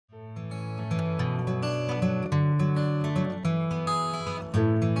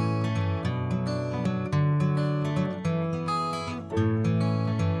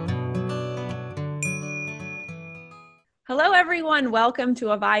everyone. Welcome to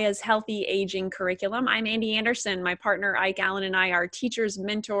Avaya's Healthy Aging Curriculum. I'm Andy Anderson. My partner, Ike Allen, and I are teachers,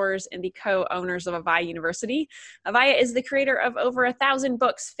 mentors, and the co-owners of Avaya University. Avaya is the creator of over 1,000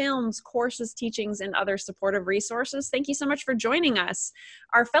 books, films, courses, teachings, and other supportive resources. Thank you so much for joining us.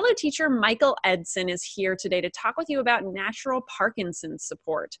 Our fellow teacher, Michael Edson, is here today to talk with you about natural Parkinson's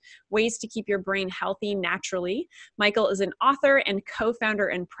support, ways to keep your brain healthy naturally. Michael is an author and co-founder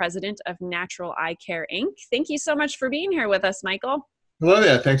and president of Natural Eye Care, Inc. Thank you so much for being here with us, Michael. Hello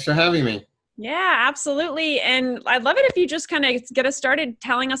there. Thanks for having me. Yeah, absolutely. And I'd love it if you just kind of get us started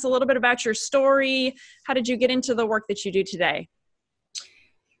telling us a little bit about your story. How did you get into the work that you do today?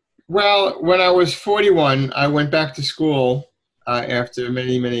 Well, when I was 41, I went back to school after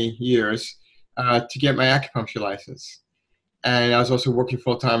many, many years to get my acupuncture license. And I was also working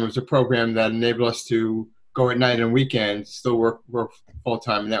full-time. It was a program that enabled us to go at night and weekends, still work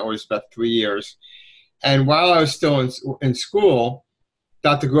full-time, and that was about 3 years. And while I was still in school,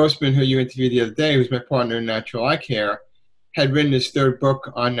 Dr. Grossman, who you interviewed the other day, who's my partner in Natural Eye Care, had written his third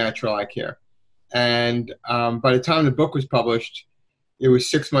book on natural eye care. And by the time the book was published, it was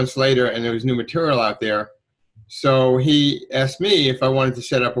 6 months later, and there was new material out there. So he asked me if I wanted to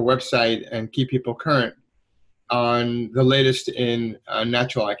set up a website and keep people current on the latest in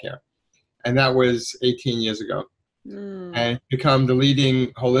natural eye care. And that was 18 years ago. And become the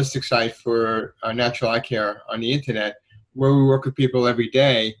leading holistic site for natural eye care on the internet, where we work with people every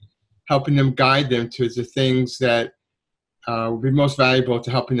day, helping them, guide them to the things that would be most valuable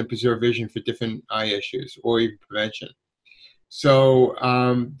to helping them preserve vision for different eye issues or even prevention. So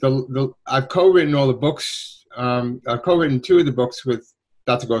I've co-written all the books. I've co-written 2 of the books with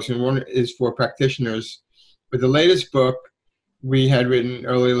Dr. Grossman. One is for practitioners, but the latest book we had written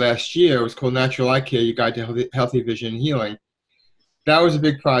early last year. It was called Natural Eye Care, Your Guide to Healthy Vision and Healing. That was a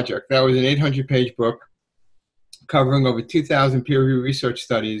big project. That was an 800-page book covering over 2,000 peer-reviewed research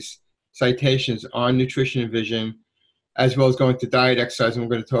studies, citations on nutrition and vision, as well as going to diet, exercise, and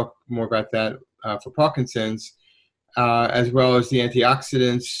we're going to talk more about that for Parkinson's, as well as the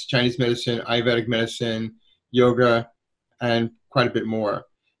antioxidants, Chinese medicine, Ayurvedic medicine, yoga, and quite a bit more.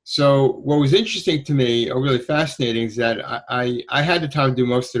 So what was interesting to me, or really fascinating, is that I had the time to do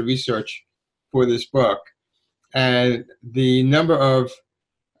most of the research for this book. And the number of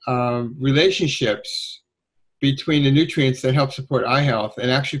relationships between the nutrients that help support eye health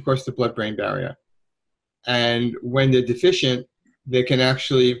and actually cross the blood-brain barrier. And when they're deficient, they can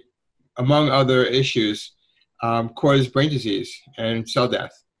actually, among other issues, cause brain disease and cell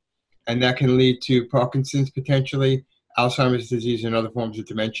death. And that can lead to Parkinson's potentially, Alzheimer's disease and other forms of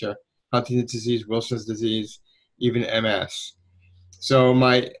dementia, Huntington's disease, Wilson's disease, even MS. So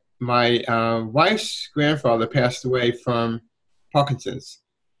my wife's grandfather passed away from Parkinson's.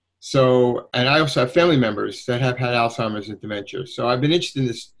 So, and I also have family members that have had Alzheimer's and dementia. So I've been interested in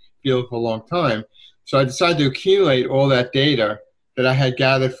this field for a long time. So I decided to accumulate all that data that I had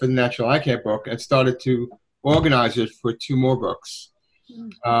gathered for the Natural Eye Care book and started to organize it for 2 more books.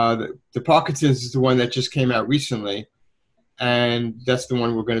 The Parkinson's is the one that just came out recently. And that's the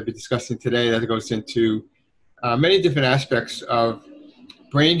one we're going to be discussing today, that goes into many different aspects of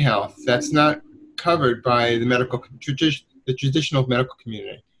brain health that's not covered by the traditional medical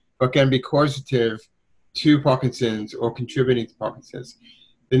community, but can be causative to Parkinson's or contributing to Parkinson's.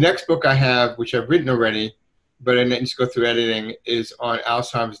 The next book I have, which I've written already, but I need to go through editing, is on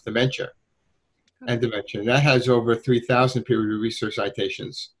Alzheimer's dementia and dementia. And that has over 3,000 peer-reviewed research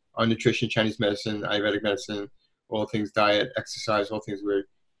citations on nutrition, Chinese medicine, Ayurvedic medicine, all things diet, exercise, all things we're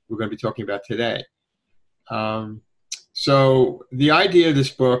going to be talking about today. So the idea of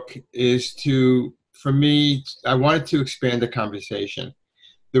this book is for me, I wanted to expand the conversation.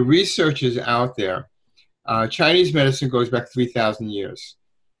 The research is out there. Chinese medicine goes back 3,000 years.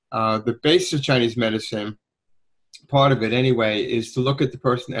 The basis of Chinese medicine, part of it anyway, is to look at the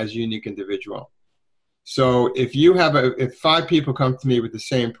person as a unique individual. So if 5 people come to me with the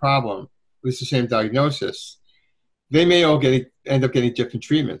same problem, with the same diagnosis, they may all end up getting different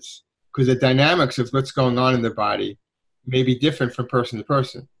treatments because the dynamics of what's going on in their body may be different from person to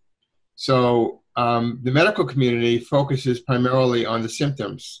person. So the medical community focuses primarily on the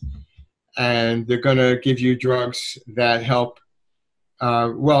symptoms, and they're going to give you drugs that help.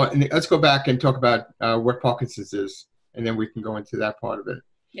 Let's go back and talk about what Parkinson's is, and then we can go into that part of it.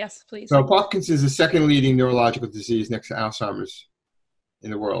 Yes, please. So Parkinson's is the second leading neurological disease next to Alzheimer's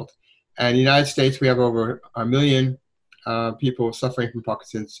in the world. And in the United States, we have over 1 million people suffering from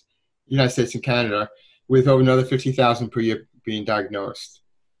Parkinson's, United States and Canada, with over another 50,000 per year being diagnosed.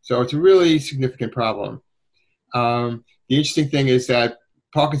 So it's a really significant problem. The interesting thing is that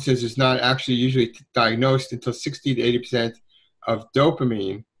Parkinson's is not actually usually diagnosed until 60 to 80% of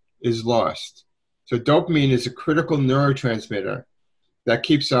dopamine is lost. So dopamine is a critical neurotransmitter that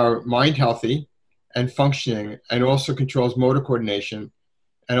keeps our mind healthy and functioning, and also controls motor coordination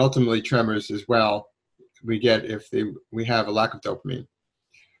and ultimately tremors as well. We get if we have a lack of dopamine.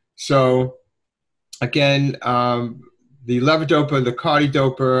 So again, the levodopa, the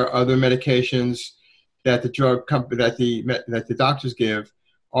cardidopa, other medications that the drug company that the doctors give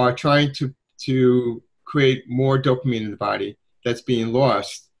are trying to create more dopamine in the body that's being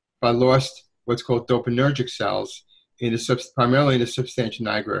lost by what's called dopaminergic cells primarily in the substantia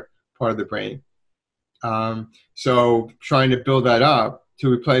nigra part of the brain. So trying to build that up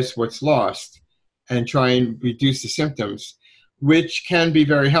to replace what's lost and try and reduce the symptoms, which can be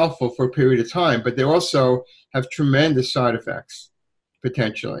very helpful for a period of time, but they also have tremendous side effects,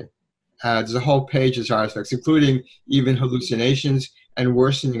 potentially. There's a whole page of side effects, including even hallucinations and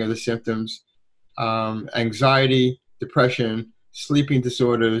worsening of the symptoms, anxiety, depression, sleeping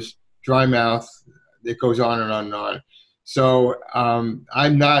disorders, dry mouth. It goes on and on and on. So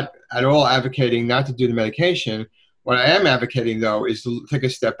I'm not at all advocating not to do the medication. What I am advocating, though, is to take a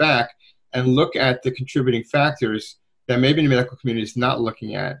step back and look at the contributing factors that maybe the medical community is not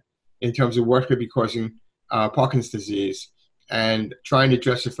looking at in terms of what could be causing Parkinson's disease, and trying to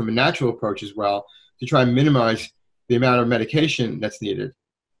address it from a natural approach as well, to try and minimize the amount of medication that's needed,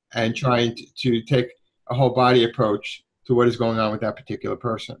 and trying to take a whole body approach to what is going on with that particular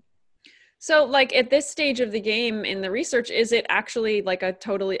person. So like at this stage of the game in the research, is it actually like a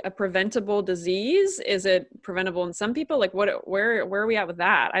preventable disease? Is it preventable in some people? Like where are we at with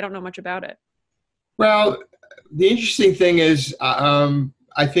that? I don't know much about it. Well, the interesting thing is,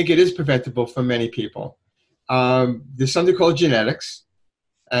 I think it is preventable for many people. There's something called genetics,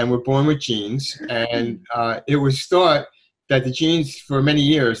 and we're born with genes. And it was thought that the genes, for many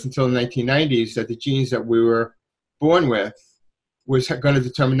years, until the 1990s, that the genes that we were born with was going to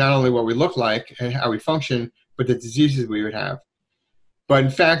determine not only what we look like and how we function, but the diseases we would have. But in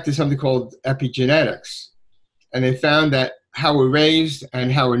fact, there's something called epigenetics. And they found that how we're raised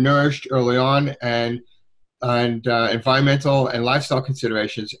and how we're nourished early on, and environmental and lifestyle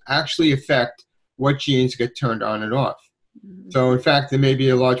considerations actually affect what genes get turned on and off. So in fact, there may be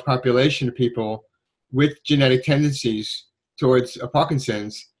a large population of people with genetic tendencies towards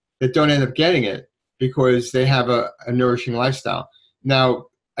Parkinson's that don't end up getting it because they have a nourishing lifestyle. Now,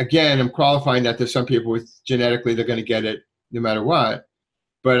 again, I'm qualifying that there's some people with genetically, they're going to get it no matter what.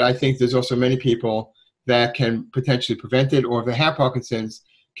 But I think there's also many people that can potentially prevent it, or if they have Parkinson's,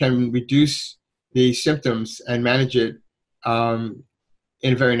 can reduce the symptoms and manage it in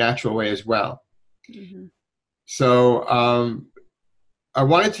a very natural way as well. Mm-hmm. So I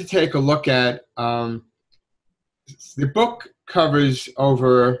wanted to take a look at, the book covers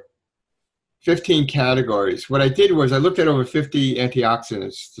over 15 categories. What I did was I looked at over 50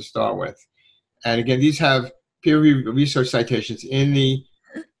 antioxidants to start with. And again, these have peer-reviewed research citations in the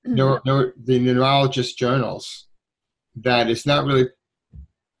neurologist journals that is not really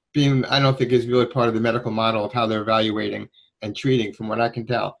I don't think is really part of the medical model of how they're evaluating and treating, from what I can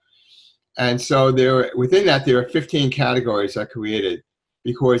tell. And so within that, there are 15 categories I created,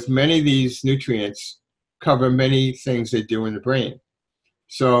 because many of these nutrients cover many things they do in the brain.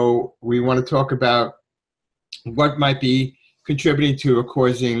 So we want to talk about what might be contributing to or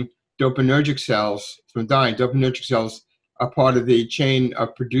causing dopaminergic cells from dying. Dopaminergic cells are part of the chain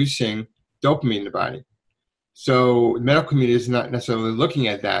of producing dopamine in the body. So the medical community is not necessarily looking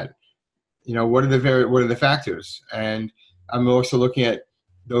at that. You know, what are the factors? And I'm also looking at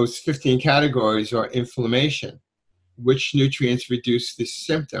those 15 categories are inflammation, which nutrients reduce the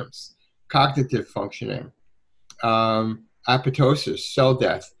symptoms, cognitive functioning, apoptosis, cell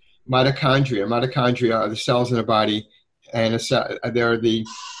death, mitochondria. Mitochondria are the cells in the body, and they're the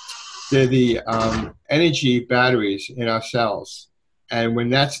energy batteries in our cells. And when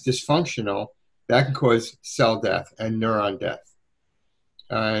that's dysfunctional, that can cause cell death and neuron death.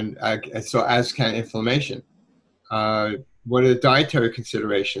 And so as can inflammation. What are the dietary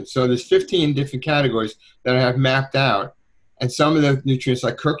considerations? So there's 15 different categories that I have mapped out. And some of the nutrients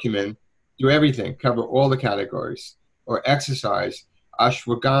like curcumin do everything, cover all the categories. Or exercise,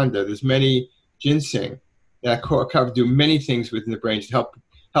 ashwagandha. There's many, ginseng, that do many things within the brain to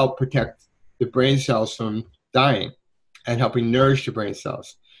help protect the brain cells from dying and helping nourish the brain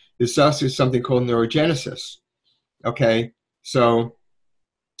cells. There's also something called neurogenesis. Okay, so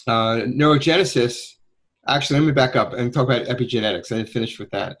neurogenesis, actually, let me back up and talk about epigenetics. I didn't finish with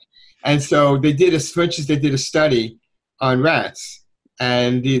that. And so they did a study on rats,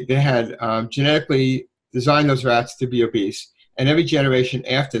 and they had genetically designed those rats to be obese. And every generation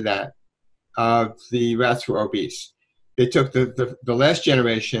after that, the rats were obese. they took the last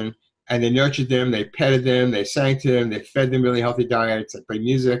generation and they nurtured them, they petted them, they sang to them, they fed them really healthy diets, they played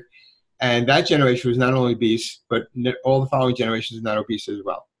music. And that generation was not only obese, but all the following generations are not obese as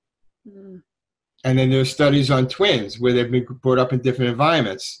well. Mm. And then there's studies on twins where they've been brought up in different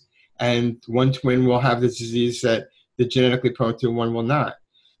environments. And one twin will have the disease that they're genetically prone to, and one will not.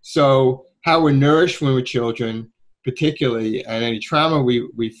 So how we're nourished when we're children, particularly, and any trauma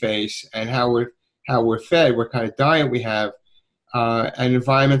we face, and how we're fed, what kind of diet we have, and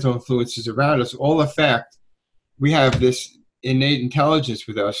environmental influences around us all affect. We have this innate intelligence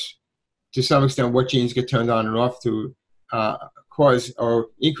with us, to some extent, what genes get turned on and off to cause or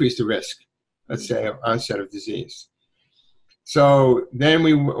increase the risk, let's say, of onset of disease. So then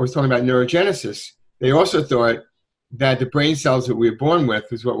we were talking about neurogenesis. They also thought that the brain cells that we were born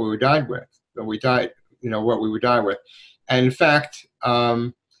with is what we were died with, what we would die with. And in fact,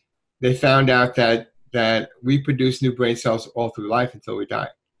 they found out that we produce new brain cells all through life until we die.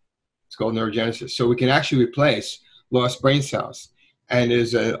 It's called neurogenesis. So we can actually replace lost brain cells. And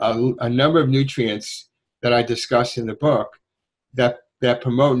there's a number of nutrients that I discuss in the book that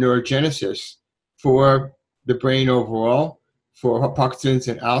promote neurogenesis for the brain overall, for Parkinson's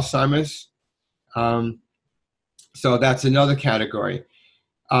and Alzheimer's. So that's another category.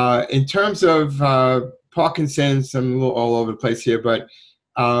 In terms of Parkinson's, I'm a little all over the place here, but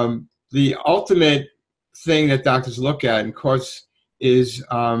the ultimate thing that doctors look at, of course, is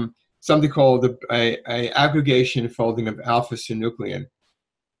something called a aggregation folding of alpha-synuclein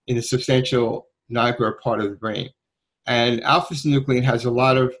in the substantial nigra part of the brain. And alpha-synuclein has a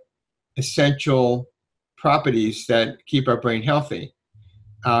lot of essential properties that keep our brain healthy.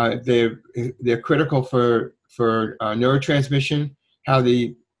 They're critical for neurotransmission, how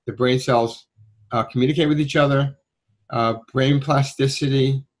the brain cells communicate with each other, brain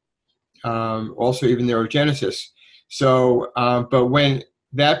plasticity, also even neurogenesis. So, but when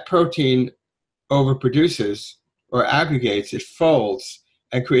that protein overproduces or aggregates, it folds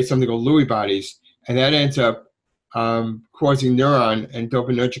and creates something called Lewy bodies, and that ends up causing neuron and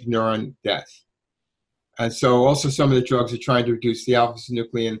dopaminergic neuron death. And so also some of the drugs are trying to reduce the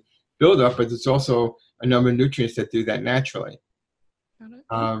alpha-synuclein buildup, but there's also a number of nutrients that do that naturally.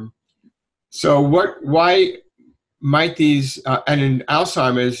 So why might these, and in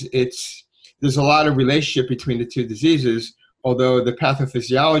Alzheimer's, there's a lot of relationship between the two diseases, although the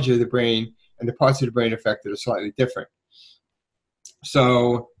pathophysiology of the brain and the parts of the brain affected are slightly different.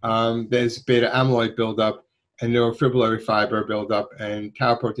 So there's beta amyloid buildup and neurofibrillary fiber buildup and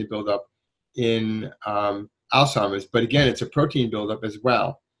tau protein buildup in Alzheimer's. But again, it's a protein buildup as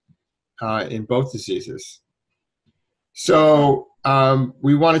well in both diseases. So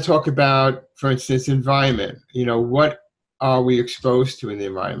we want to talk about, for instance, environment. What are we exposed to in the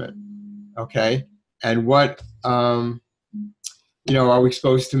environment? Okay. And what, are we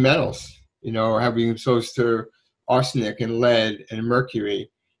exposed to metals? Have we been exposed to arsenic and lead and mercury?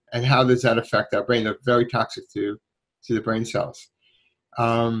 And how does that affect our brain? They're very toxic to the brain cells.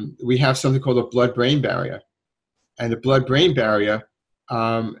 We have something called a blood-brain barrier. And the blood-brain barrier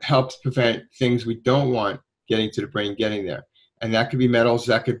helps prevent things we don't want getting to the brain, getting there. And that could be metals,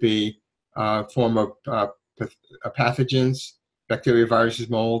 that could be a form of pathogens, bacteria, viruses,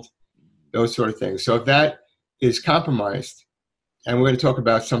 mold, those sort of things. So if that is compromised, and we're going to talk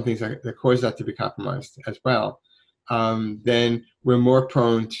about some things that cause that to be compromised as well, then we're more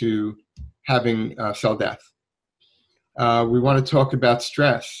prone to having cell death. We want to talk about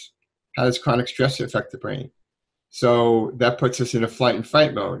stress. How does chronic stress affect the brain? So that puts us in a flight and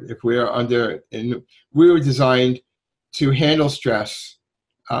fight mode. If we are we were designed to handle stress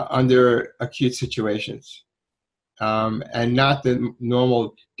under acute situations, and not the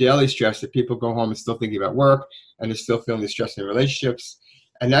normal daily stress that people go home and still thinking about work and are still feeling the stress in relationships.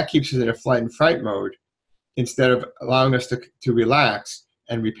 And that keeps us in a flight and fight mode instead of allowing us to relax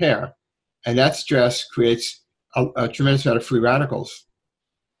and repair. And that stress creates a tremendous amount of free radicals.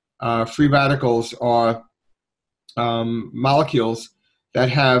 Free radicals are molecules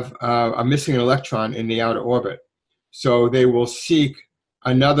that are missing an electron in the outer orbit. So they will seek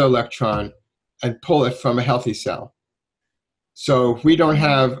another electron and pull it from a healthy cell. So if we don't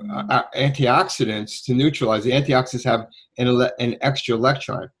have antioxidants to neutralize, the antioxidants have an extra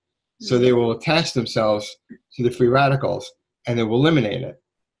electron. So they will attach themselves to the free radicals and they will eliminate it.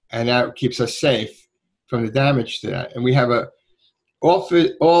 And that keeps us safe from the damage to that. And we have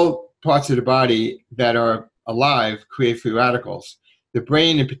all parts of the body that are alive create free radicals. The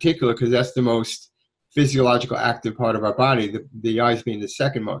brain in particular, because that's the most physiological active part of our body, the eyes being the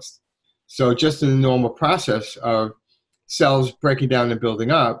second most. So just in the normal process of cells breaking down and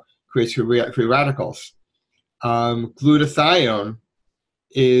building up creates free radicals. Glutathione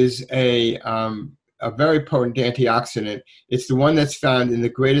is a very potent antioxidant. It's the one that's found in the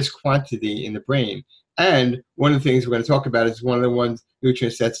greatest quantity in the brain. And one of the things we're going to talk about is one of the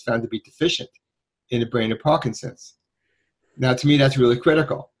nutrients that's found to be deficient in the brain of Parkinson's. Now, to me, that's really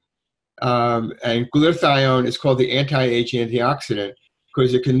critical. And glutathione is called the anti-aging antioxidant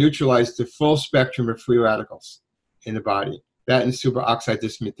because it can neutralize the full spectrum of free radicals in the body. That and superoxide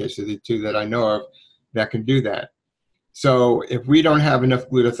dismutase are the two that I know of that can do that. So if we don't have enough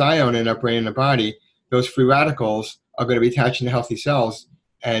glutathione in our brain and the body, those free radicals are going to be attaching to healthy cells,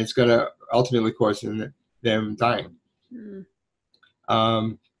 and it's going to ultimately cause them dying.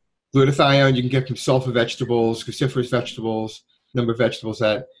 Glutathione you can get from sulfur vegetables, cruciferous vegetables, number of vegetables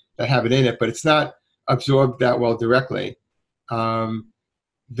that have it in it, but it's not absorbed that well directly.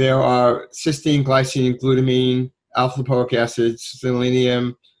 There are cysteine, glycine, glutamine, alpha-lipoic acid,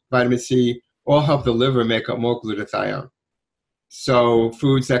 selenium, vitamin C, all help the liver make up more glutathione. So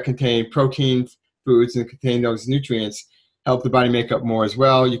foods that contain protein, foods that contain those nutrients help the body make up more as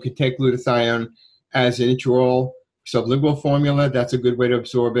well. You can take glutathione as an intraoral sublingual formula. That's a good way to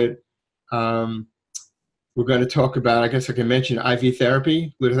absorb it. We're going to talk about, I guess I can mention IV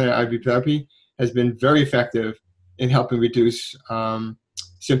therapy. Glutathione IV therapy has been very effective in helping reduce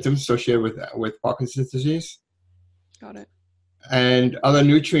symptoms associated with Parkinson's disease. Got it. And other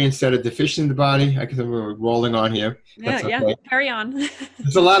nutrients that are deficient in the body. I guess we're rolling on here. Yeah, carry on.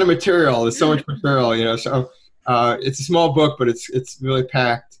 There's a lot of material. There's so much material, So it's a small book, but it's really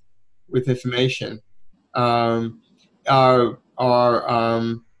packed with information. Lutein,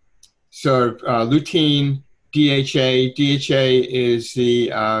 DHA. DHA is the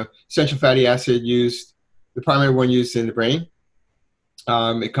essential fatty acid the primary one used in the brain.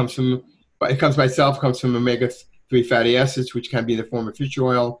 It comes by itself. Comes from omega-3 fatty acids, which can be in the form of fish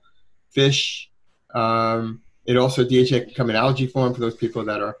oil, fish. It also, DHA can come in algae form for those people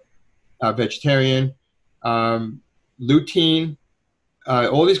that are vegetarian. Lutein,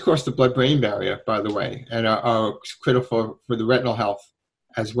 all these cross the blood-brain barrier, by the way, and are critical for the retinal health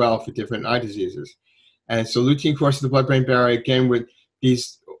as well for different eye diseases. And so lutein crosses the blood-brain barrier, again, with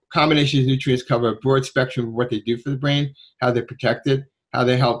these combinations of nutrients cover a broad spectrum of what they do for the brain, how they protect it, how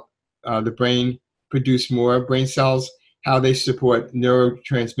they help the brain produce more brain cells, how they support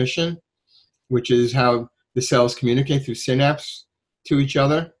neurotransmission, which is how the cells communicate through synapse to each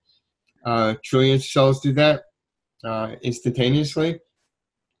other. Trillions of cells do that instantaneously.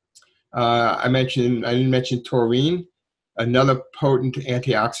 I didn't mention taurine, another potent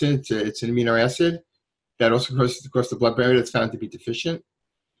antioxidant. It's an amino acid that also crosses across the blood barrier that's found to be deficient,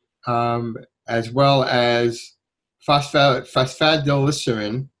 as well as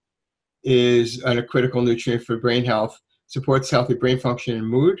phosphatidylglycerin is a critical nutrient for brain health, supports healthy brain function and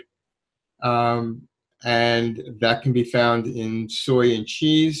mood, and that can be found in soy and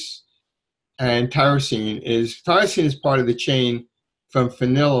cheese. And tyrosine is part of the chain from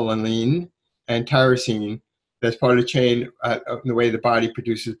phenylalanine and tyrosine. That's part of the chain in the way the body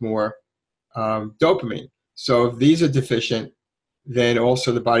produces more dopamine. So if these are deficient, then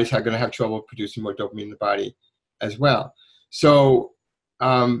also the body's going to have trouble producing more dopamine in the body as well. So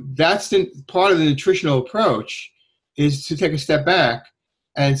that's part of the nutritional approach, is to take a step back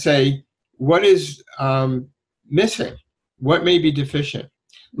and say, what is missing? What may be deficient?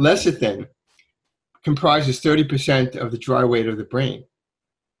 Lecithin comprises 30% of the dry weight of the brain.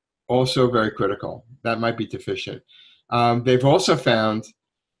 Also very critical. That might be deficient. They've also found,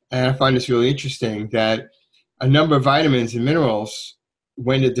 and I find this really interesting, that a number of vitamins and minerals,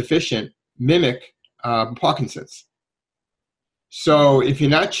 when they're deficient, mimic Parkinson's. So if you're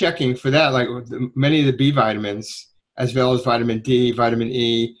not checking for that, like many of the B vitamins, as well as vitamin D, vitamin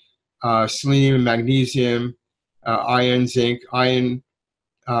E, selenium and magnesium, iron, zinc, iron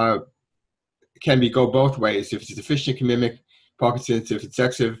can go both ways. If it's deficient, it can mimic Parkinson's. If it's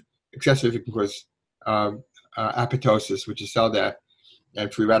excessive, it can cause apoptosis, which is cell death,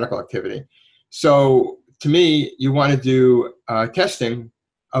 and free radical activity. So to me, you want to do testing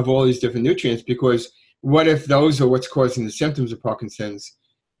of all these different nutrients, because what if those are what's causing the symptoms of Parkinson's,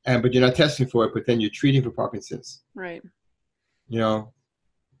 but you're not testing for it, but then you're treating for Parkinson's? Right.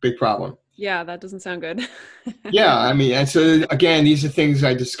 Big problem. Yeah, that doesn't sound good. Yeah, and so again, these are things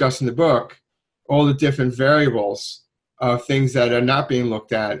I discuss in the book, all the different variables of things that are not being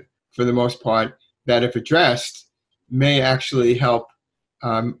looked at for the most part, that if addressed, may actually help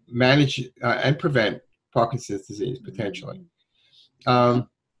manage and prevent Parkinson's disease potentially.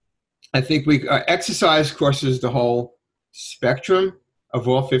 I think exercise crosses the whole spectrum of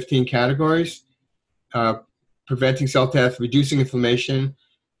all 15 categories, preventing cell death, reducing inflammation.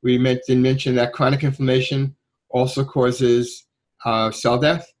 We didn't mention that chronic inflammation also causes cell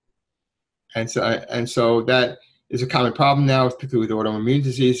death. And so that is a common problem now, particularly with autoimmune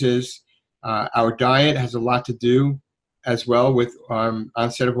diseases. Our diet has a lot to do as well with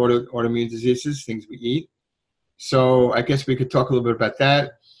onset of autoimmune diseases, things we eat. So I guess we could talk a little bit about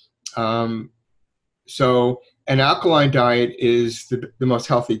that. So an alkaline diet is the most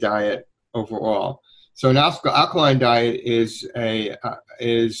healthy diet overall. So an alkaline diet is an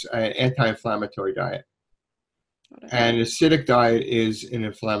anti-inflammatory diet, and an acidic diet is an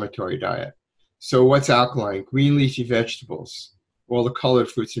inflammatory diet. So what's alkaline? Green leafy vegetables, all the colored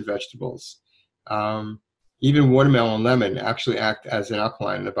fruits and vegetables. Even watermelon and lemon actually act as an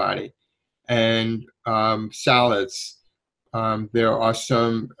alkaline in the body. And salads. There are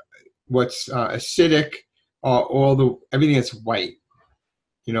some, what's acidic are everything that's white.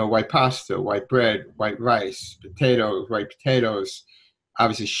 White pasta, white bread, white rice, white potatoes.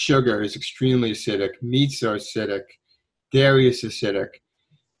 Obviously, sugar is extremely acidic. Meats are acidic. Dairy is acidic.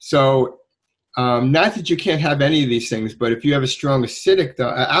 So not that you can't have any of these things, but if you have a strong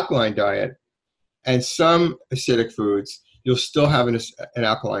alkaline diet and some acidic foods, you'll still have an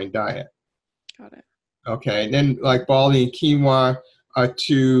alkaline diet. Got it. Okay, and then like barley and quinoa are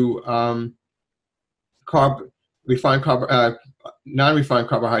two non-refined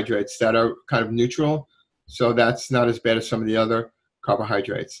carbohydrates that are kind of neutral, so that's not as bad as some of the other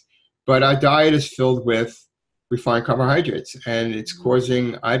carbohydrates. But our diet is filled with refined carbohydrates, and it's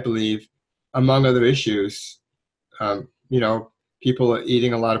causing, I believe, among other issues, people are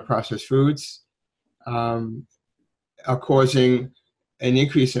eating a lot of processed foods, are causing an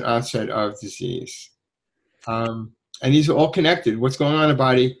increase in onset of disease. And these are all connected. What's going on in our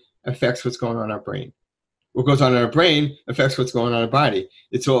body affects what's going on in our brain. What goes on in our brain affects what's going on in our body.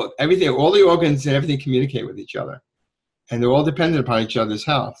 It's everything, all the organs and everything communicate with each other, and they're all dependent upon each other's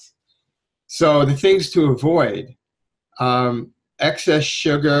health. So the things to avoid, excess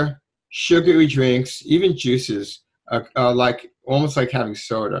sugar, sugary drinks, even juices, are like almost like having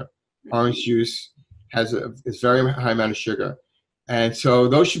soda. Orange juice is very high amount of sugar. And so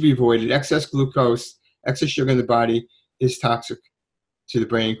those should be avoided. Excess glucose, excess sugar in the body is toxic to the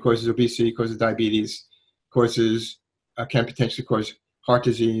brain, causes obesity, causes diabetes, can potentially cause heart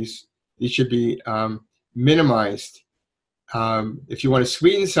disease. These should be minimized. If you want to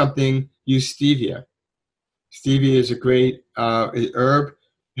sweeten something, use stevia. Stevia is a great herb.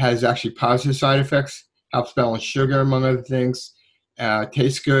 It has actually positive side effects, helps balance sugar, among other things,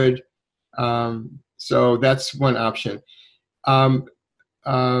 tastes good. So that's one option.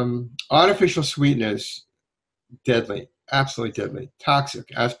 Artificial sweeteners, deadly, absolutely deadly, toxic.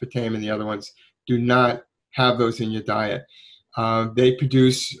 Aspartame and the other ones, do not have those in your diet. They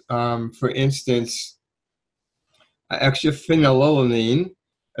produce, for instance, extra phenylalanine,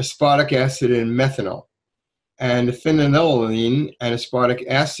 aspartic acid, and methanol. And the phenylalanine and aspartic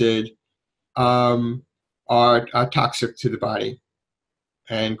acid are toxic to the body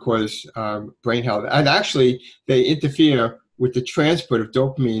and cause brain health. And actually, they interfere with the transport of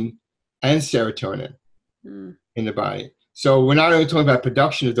dopamine and serotonin in the body. So we're not only talking about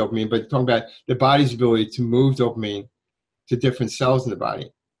production of dopamine, but talking about the body's ability to move dopamine to different cells in the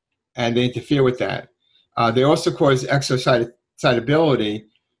body. And they interfere with that. They also cause excitability.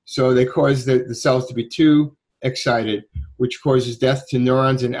 So they cause the cells to be too excited, which causes death to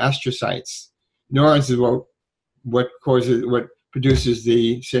neurons and astrocytes. Neurons is what produces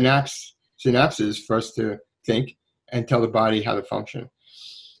the synapses for us to think and tell the body how to function.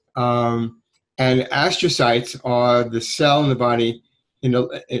 And astrocytes are the cell in the body in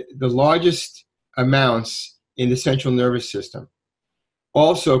the largest amounts in the central nervous system.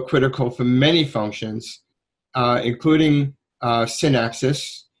 Also critical for many functions, including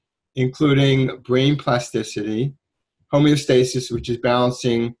synapses, including brain plasticity, homeostasis, which is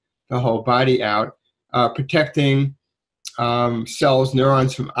balancing the whole body out, protecting cells,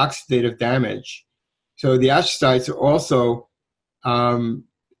 neurons from oxidative damage. So the astrocytes are also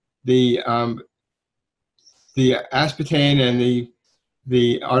the aspartame and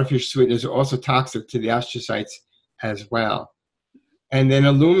the artificial sweeteners are also toxic to the astrocytes as well. And then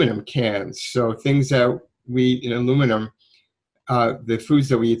aluminum cans. So things that we eat in aluminum, the foods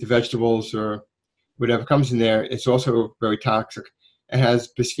that we eat, the vegetables or whatever comes in there, it's also very toxic. It has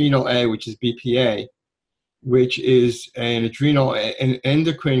bisphenol A, which is BPA, which is an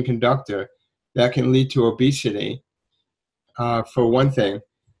endocrine conductor that can lead to obesity, for one thing.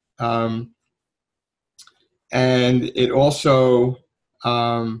 And it also,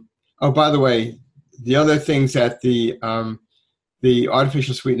 by the way, the other things that the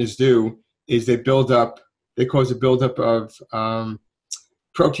artificial sweeteners do is they cause a buildup of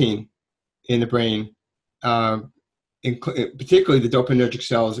protein in the brain, um, particularly the dopaminergic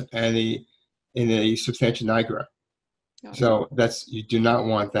cells and in the substantia nigra. So you do not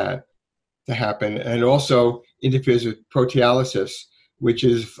want that to happen. And it also interferes with proteolysis, which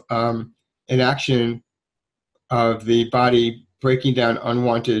is an action of the body breaking down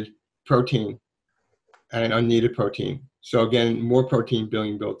unwanted protein and unneeded protein. So again, more protein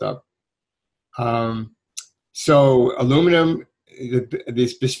being built up. So aluminum,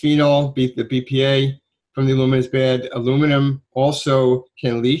 this bisphenol, the BPA from the aluminum is bad. Aluminum also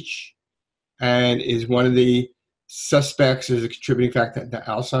can leach and is one of the suspects as a contributing factor to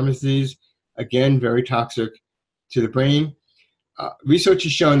Alzheimer's disease. Again, very toxic to the brain. Research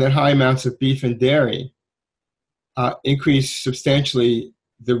has shown that high amounts of beef and dairy increase substantially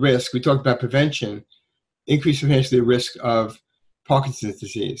the risk. We talked about prevention, increase substantially the risk of Parkinson's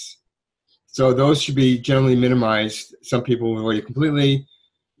disease. So those should be generally minimized. Some people avoid it completely.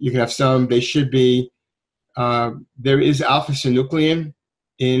 You can have some. They should be. There is alpha-synuclein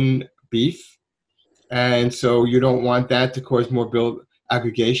in beef, and so you don't want that to cause more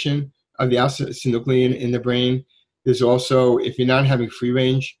aggregation of the alpha-synuclein in the brain. There's also, if you're not having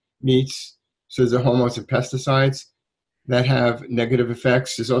free-range meats, so there's the hormones and pesticides that have negative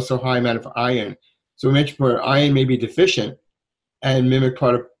effects. There's also a high amount of iron. So we mentioned where iron may be deficient and mimic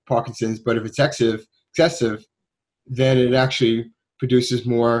part of Parkinson's, but if it's excessive, then it actually produces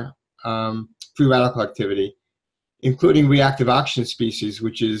more free radical activity, including reactive oxygen species,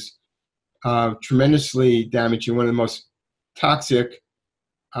 which is tremendously damaging, one of the most toxic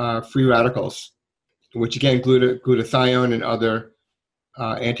free radicals, which again, glutathione and other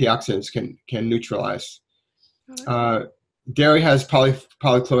antioxidants can neutralize. Dairy has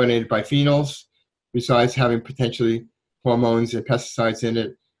polychlorinated biphenyls, besides having potentially hormones and pesticides in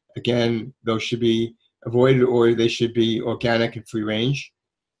it. Again, those should be avoided, or they should be organic and free range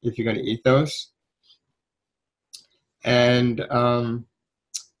if you're going to eat those. And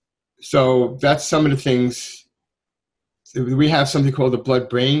so that's some of the things. We have something called the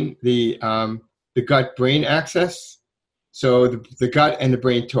blood-brain, the gut-brain axis. So the gut and the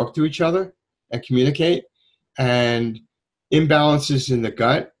brain talk to each other and communicate, and imbalances in the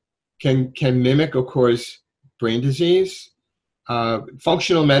gut can mimic, of course, brain disease.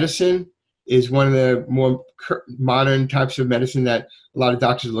 Functional medicine is one of the more modern types of medicine that a lot of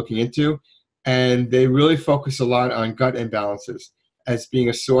doctors are looking into, and they really focus a lot on gut imbalances as being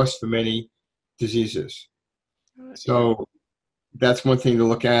a source for many diseases. So that's one thing to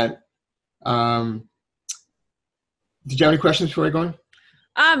look at. Did you have any questions before I go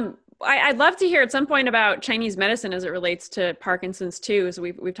on? I'd love to hear at some point about Chinese medicine as it relates to Parkinson's too. So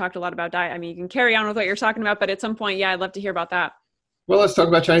we've talked a lot about diet. I mean, you can carry on with what you're talking about, but at some point, yeah, I'd love to hear about that. Well, let's talk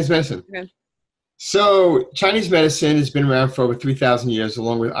about Chinese medicine. Okay. So Chinese medicine has been around for over 3,000 years,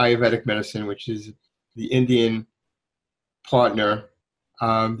 along with Ayurvedic medicine, which is the Indian partner.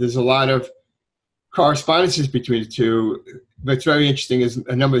 There's a lot of correspondences between the two. What's very interesting is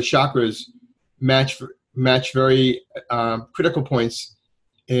a number of chakras match very critical points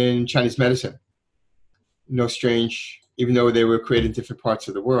in Chinese medicine. No strange, even though they were created in different parts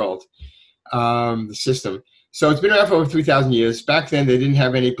of the world, the system. So it's been around for over 3,000 years. Back then, they didn't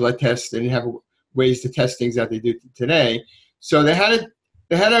have any blood tests. They didn't have ways to test things that they do today. So they had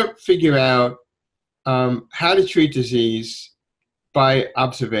to figure out how to treat disease by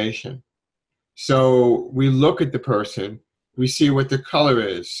observation. So we look at the person, we see what their color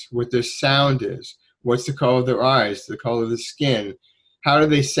is, what their sound is, what's the color of their eyes, the color of the skin, how do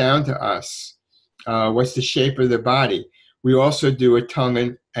they sound to us, what's the shape of their body. We also do a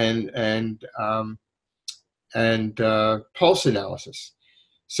tongue and pulse analysis.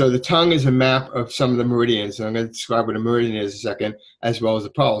 So the tongue is a map of some of the meridians, and I'm going to describe what a meridian is in a second, as well as the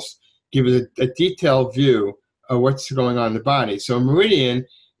pulse. Give it a detailed view of what's going on in the body. So a meridian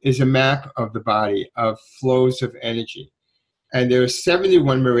is a map of the body, of flows of energy. And there are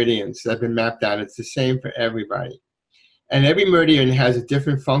 71 meridians that have been mapped out. It's the same for everybody. And every meridian has a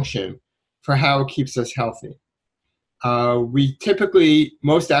different function for how it keeps us healthy.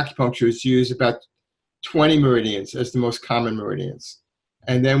 Most acupuncturists use about 20 meridians as the most common meridians.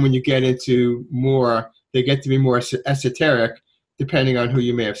 And then when you get into more, they get to be more esoteric, depending on who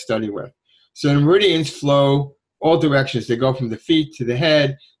you may have studied with. So the meridians flow all directions. They go from the feet to the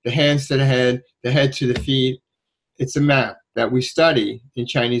head, the hands to the head to the feet. It's a map that we study in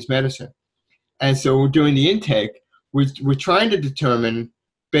Chinese medicine. And so we're doing the intake. We're trying to determine,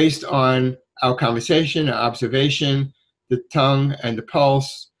 based on our conversation, our observation, the tongue and the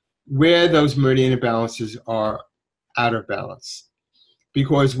pulse, where those meridian imbalances are out of balance.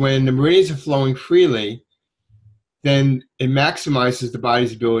 Because when the meridians are flowing freely, then it maximizes the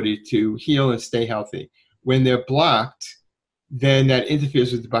body's ability to heal and stay healthy. when they're blocked, then that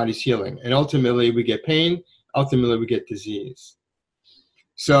interferes with the body's healing. And ultimately, we get pain. Ultimately, we get disease.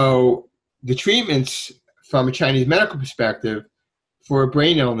 So the treatments from a Chinese medical perspective for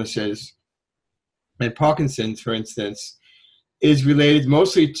brain illnesses and Parkinson's, for instance, is related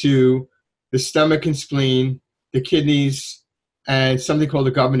mostly to the stomach and spleen, the kidneys, and something called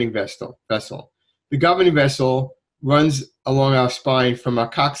the governing vessel. The governing vessel runs along our spine from our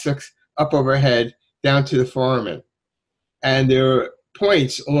coccyx up over our head down to the foramen. And there are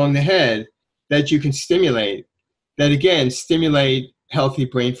points along the head that you can stimulate that, again, stimulate healthy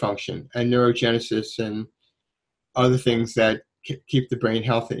brain function and neurogenesis and other things that keep the brain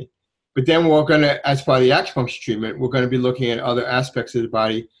healthy. But then we're going to, as part of the acupuncture treatment, we're going to be looking at other aspects of the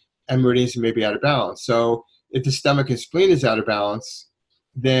body and meridians that may be out of balance. So if the stomach and spleen is out of balance,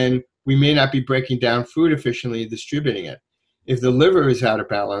 then we may not be breaking down food efficiently and distributing it. If the liver is out of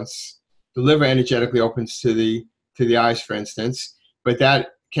balance, the liver energetically opens to the eyes, for instance, but that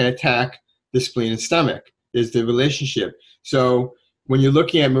can attack the spleen and stomach. There's the relationship. So when you're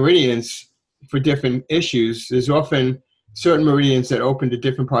looking at meridians for different issues, there's often certain meridians that open to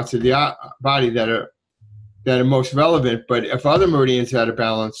different parts of the body that are most relevant. But if other meridians are out of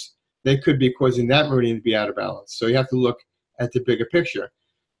balance, they could be causing that meridian to be out of balance. So you have to look at the bigger picture.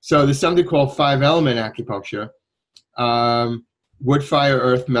 So there's something called 5-element acupuncture: wood, fire,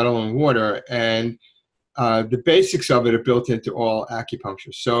 earth, metal, and water. And the basics of it are built into all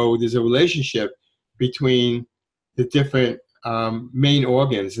acupuncture. So there's a relationship between the different main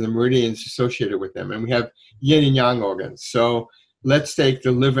organs and the meridians associated with them. And we have yin and yang organs. So let's take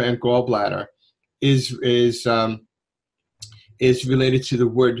the liver and gallbladder is related to the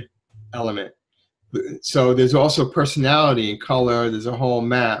wood element. So there's also personality and color. There's a whole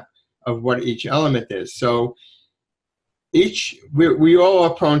map of what each element is. So we all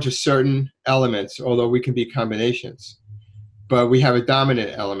are prone to certain elements, although we can be combinations, but we have a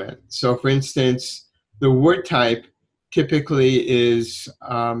dominant element. So for instance, the wood type typically is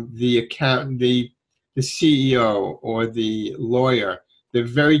the CEO or the lawyer. They're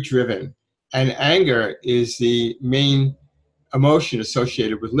very driven, and anger is the main emotion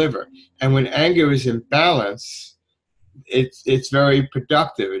associated with liver. And when anger is in balance, it's very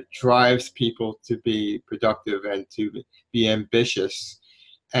productive. It drives people to be productive and to be ambitious.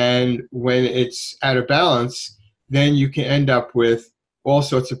 And when it's out of balance, then you can end up with all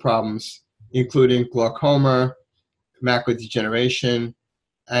sorts of problems, including glaucoma, macular degeneration,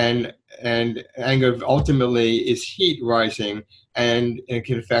 and anger ultimately is heat rising, and it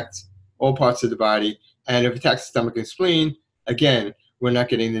can affect all parts of the body. And if it attacks the stomach and spleen, again, we're not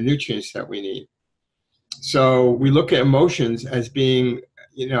getting the nutrients that we need. So we look at emotions as being,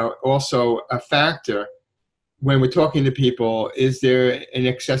 also a factor when we're talking to people. Is there an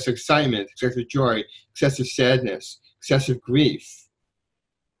excessive excitement, excessive joy, excessive sadness, excessive grief?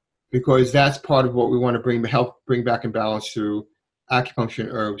 Because that's part of what we want to help bring back in balance through acupuncture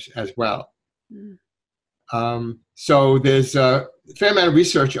and herbs as well. So there's a fair amount of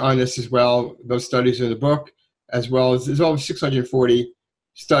research on this as well. Those studies are in the book, as well as there's over 640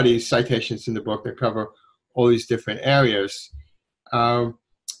 studies, citations in the book that cover all these different areas.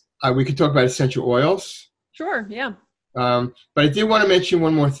 We could talk about essential oils. Sure, yeah. But I did want to mention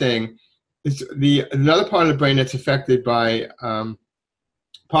one more thing. It's another part of the brain that's affected by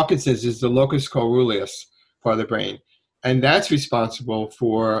Parkinson's is the locus coeruleus part of the brain. And that's responsible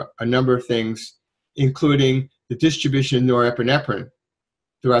for a number of things, including the distribution of norepinephrine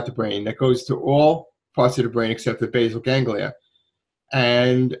throughout the brain that goes to all parts of the brain except the basal ganglia.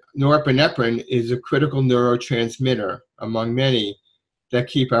 And norepinephrine is a critical neurotransmitter among many that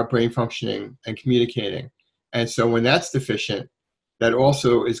keep our brain functioning and communicating. And so when that's deficient, that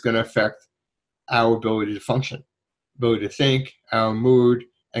also is going to affect our ability to function, ability to think, our mood,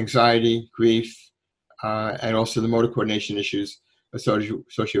 anxiety, grief, and also the motor coordination issues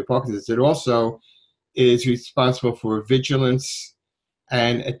associated with Parkinson's. It also is responsible for vigilance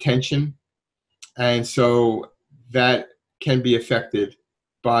and attention. And so that can be affected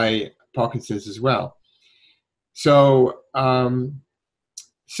by Parkinson's as well. So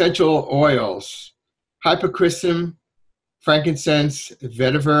essential oils, hypocrisum, frankincense,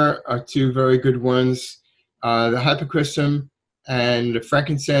 vetiver are two very good ones. The hypocrisum and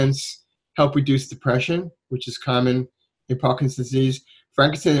frankincense help reduce depression, which is common in Parkinson's disease.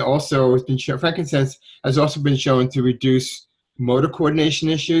 Frankincense has also been shown to reduce motor coordination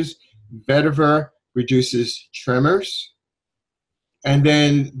issues. Vetiver reduces tremors. And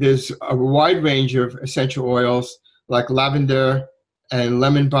then there's a wide range of essential oils like lavender and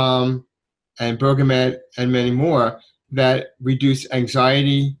lemon balm and bergamot and many more that reduce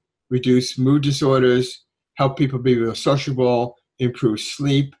anxiety, reduce mood disorders, help people be more sociable, improve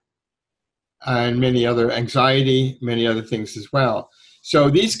sleep, and many other anxiety, many other things as well. So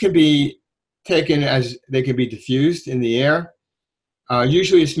these can be taken as they can be diffused in the air.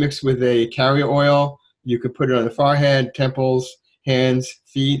 Usually it's mixed with a carrier oil. You could put it on the forehead, temples, hands,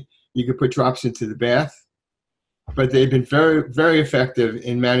 feet. You could put drops into the bath. But they've been very, very effective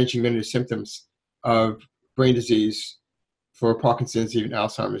in managing many of the symptoms of brain disease for Parkinson's, even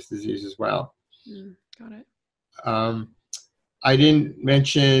Alzheimer's disease as well. Got it. I didn't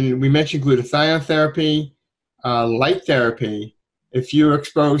mention, we mentioned glutathione therapy, light therapy. If you're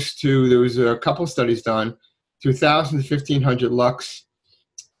exposed to, there was a couple studies done, 2,000 to 1,500 lux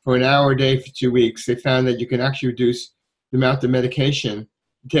for an hour a day for 2 weeks. They found that you can actually reduce the amount of medication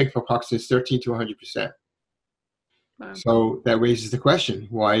you take for Parkinson's 13 to 100%. Wow. So that raises the question,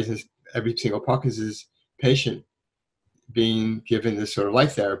 why is every single Parkinson's patient being given this sort of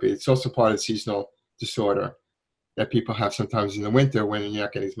light therapy? It's also part of the seasonal disorder that people have sometimes in the winter when you're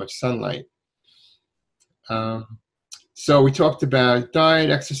not getting as much sunlight. So we talked about diet,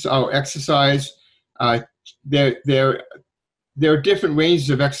 exercise. There are different ranges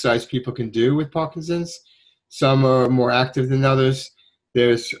of exercise people can do with Parkinson's. Some are more active than others.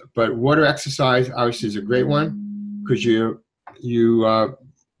 But water exercise obviously is a great one because the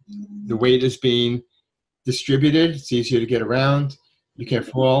weight is being distributed. It's easier to get around. You can't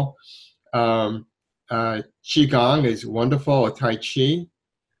fall. Qigong is wonderful, or Tai Chi.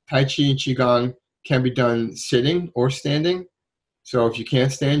 Tai Chi and Qigong can be done sitting or standing. So if you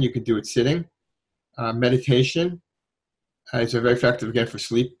can't stand, you can do it sitting. Meditation is very effective, again, for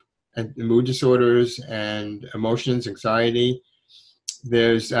sleep and mood disorders and emotions, anxiety.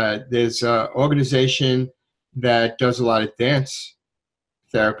 There's an organization that does a lot of dance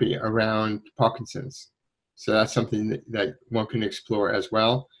therapy around Parkinson's. So that's something that one can explore as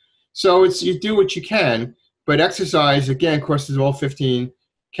well. So you do what you can, but exercise, again, of course, there's all 15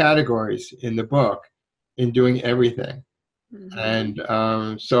 categories in the book in doing everything. Mm-hmm. And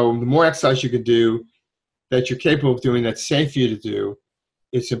so the more exercise you can do that you're capable of doing that's safe for you to do,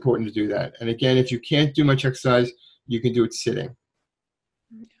 it's important to do that. And again, if you can't do much exercise, you can do it sitting.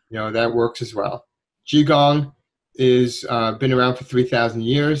 That works as well. Qigong is been around for 3,000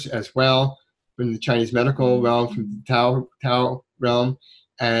 years as well, from the Chinese medical realm, from the Tao realm.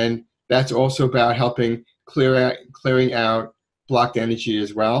 And that's also about helping clearing out blocked energy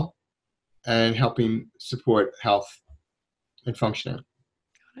as well, and helping support health and functioning.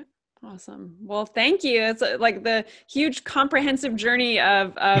 Got it. Awesome. Well, thank you. It's like the huge comprehensive journey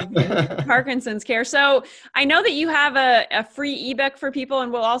of Parkinson's care. So I know that you have a free ebook for people,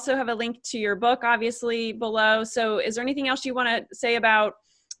 and we'll also have a link to your book, obviously, below. So is there anything else you want to say about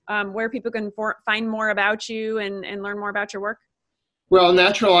where people can find more about you and learn more about your work? Well,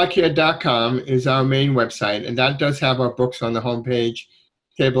 naturaleyecare.com is our main website, and that does have our books on the homepage,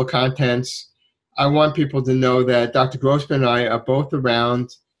 table of contents. I want people to know that Dr. Grossman and I are both around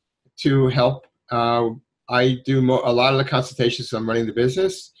to help. I do a lot of the consultations, so I'm running the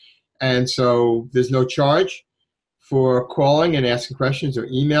business, and so there's no charge for calling and asking questions or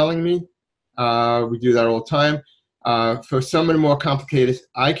emailing me. We do that all the time. For some of the more complicated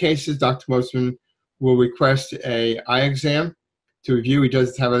eye cases, Dr. Grossman will request an eye exam to review. He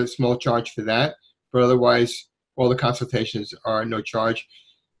does have a small charge for that, but otherwise all the consultations are no charge.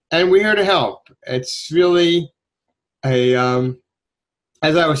 And we're here to help. It's really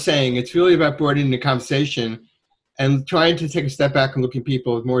as I was saying, it's really about broadening the conversation and trying to take a step back and look at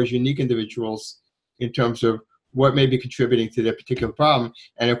people more as unique individuals in terms of what may be contributing to their particular problem.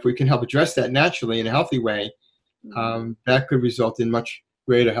 And if we can help address that naturally in a healthy way, that could result in much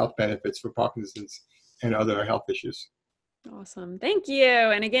greater health benefits for Parkinson's and other health issues. Awesome. Thank you.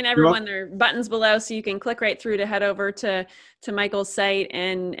 And again, everyone, there are buttons below, so you can click right through to head over to Michael's site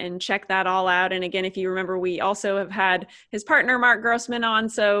and check that all out. And again, if you remember, we also have had his partner, Mark Grossman, on.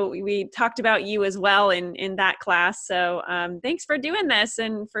 So we talked about you as well in that class. So thanks for doing this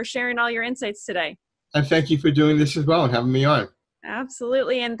and for sharing all your insights today. And thank you for doing this as well and having me on.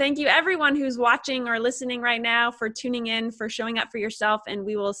 Absolutely. And thank you everyone who's watching or listening right now for tuning in, for showing up for yourself. And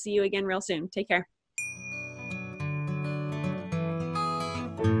we will see you again real soon. Take care.